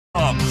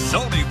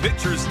Sony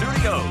Picture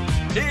Studios.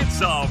 It's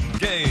a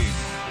game.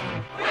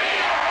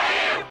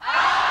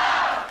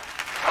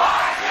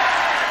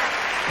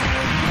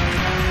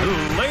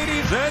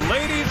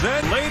 Ladies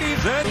and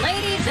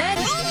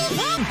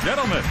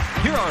gentlemen,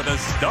 here are the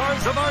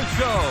stars of our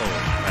show.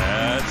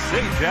 That's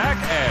Jack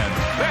and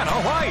Vanna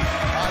White.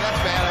 That's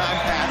Vanna.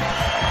 I'm Pat.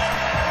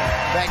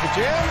 Thank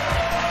you, Jim.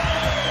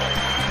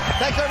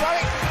 Thanks,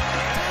 everybody.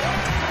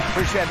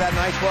 Appreciate that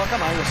nice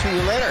welcome. I will see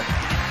you later.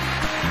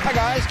 Hi,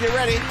 guys. Get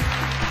ready.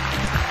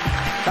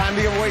 Time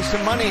to give away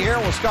some money here.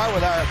 We'll start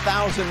with our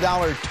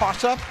 $1,000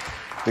 toss-up.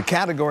 The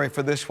category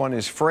for this one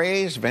is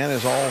phrase.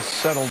 Vanna's all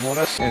settled with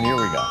us, and here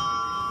we go.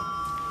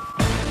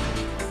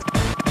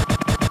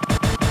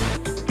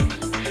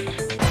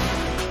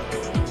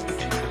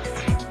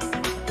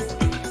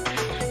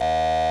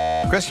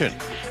 Christian.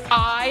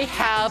 I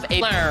have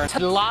learned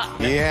a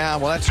lot. Yeah,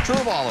 well, that's true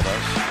of all of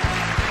us.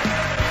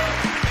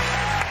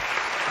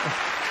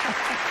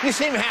 You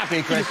seem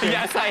happy, Christian.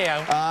 Yes, I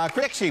am.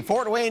 Crixie,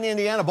 Fort Wayne,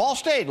 Indiana, Ball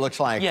State, looks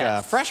like.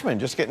 Yes. Freshman,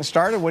 just getting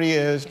started. What are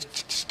you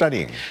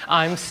studying?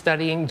 I'm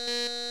studying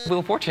Wheel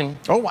of Fortune.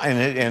 Oh,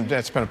 and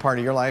that's been a part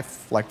of your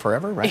life, like,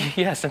 forever, right?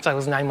 Yes, since I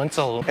was 9 months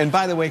old. And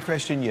by the way,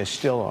 Christian, you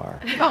still are.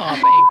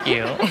 Oh, thank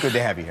you. Good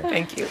to have you here.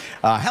 Thank you.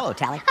 Hello,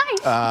 Tally.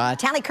 Hi.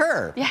 Tally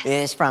Kerr Yes.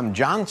 is from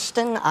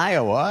Johnston,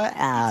 Iowa,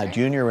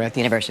 junior at the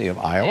University of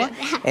Iowa.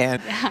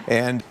 And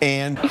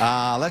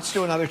let's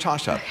do another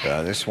toss-up.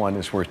 This one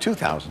is worth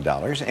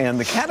 $2,000, and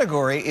the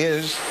category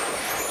is,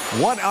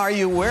 what are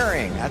you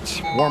wearing?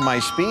 That's Warm My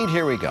Speed.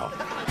 Here we go.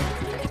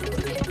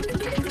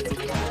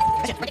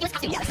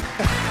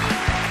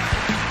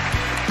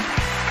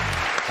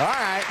 All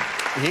right,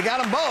 he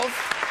got them both.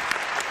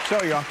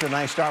 So you're off to a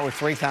nice start with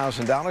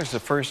 $3,000. The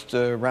first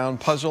round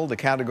puzzle, the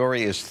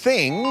category is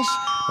things,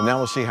 and now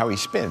we'll see how he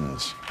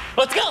spins.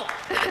 Let's go.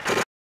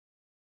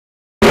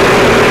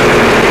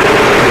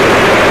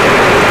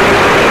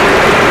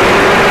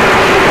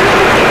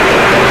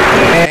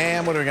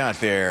 And what do we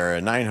got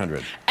there?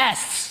 900.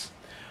 S.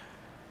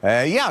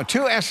 Yeah,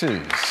 2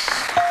 S's.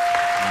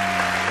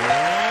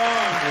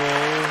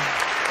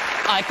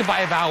 I like to buy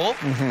a vowel.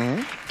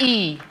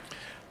 E.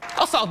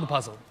 I'll solve the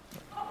puzzle.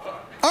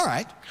 All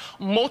right.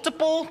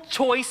 Multiple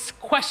choice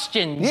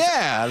questions.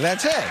 Yeah,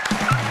 that's it.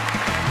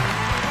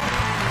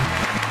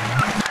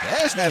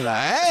 That's not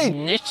right.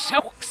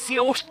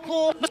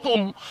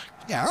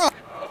 Yeah.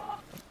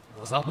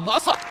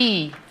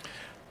 E.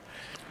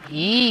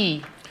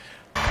 E.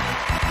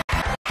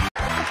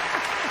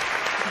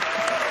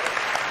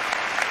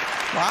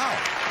 Wow.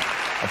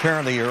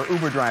 Apparently, your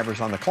Uber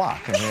driver's on the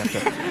clock. And we have to,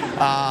 $10.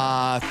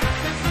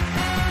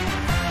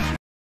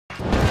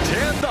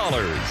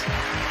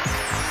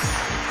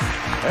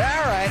 all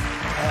right.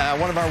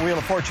 One of our Wheel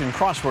of Fortune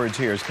crosswords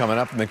here is coming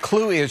up, and the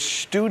clue is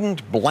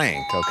student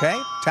blank, okay?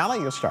 Tally,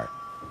 you'll start.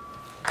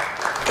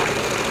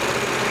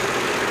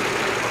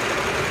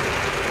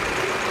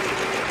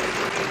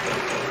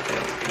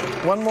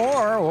 One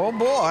more. Oh,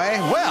 boy.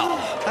 Well,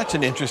 that's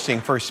an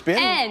interesting first spin.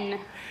 N.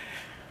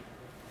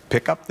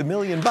 Pick up the $1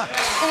 million.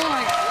 Oh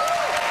my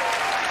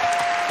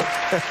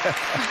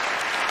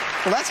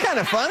Well, that's kind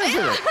of fun, isn't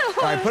it?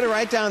 All right, put it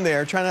right down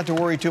there. Try not to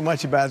worry too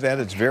much about that.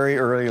 It's very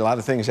early. A lot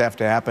of things have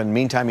to happen.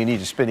 Meantime, you need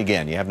to spin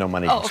again. You have no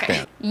money to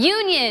spend.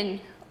 Union,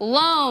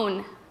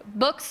 loan,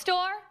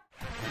 bookstore.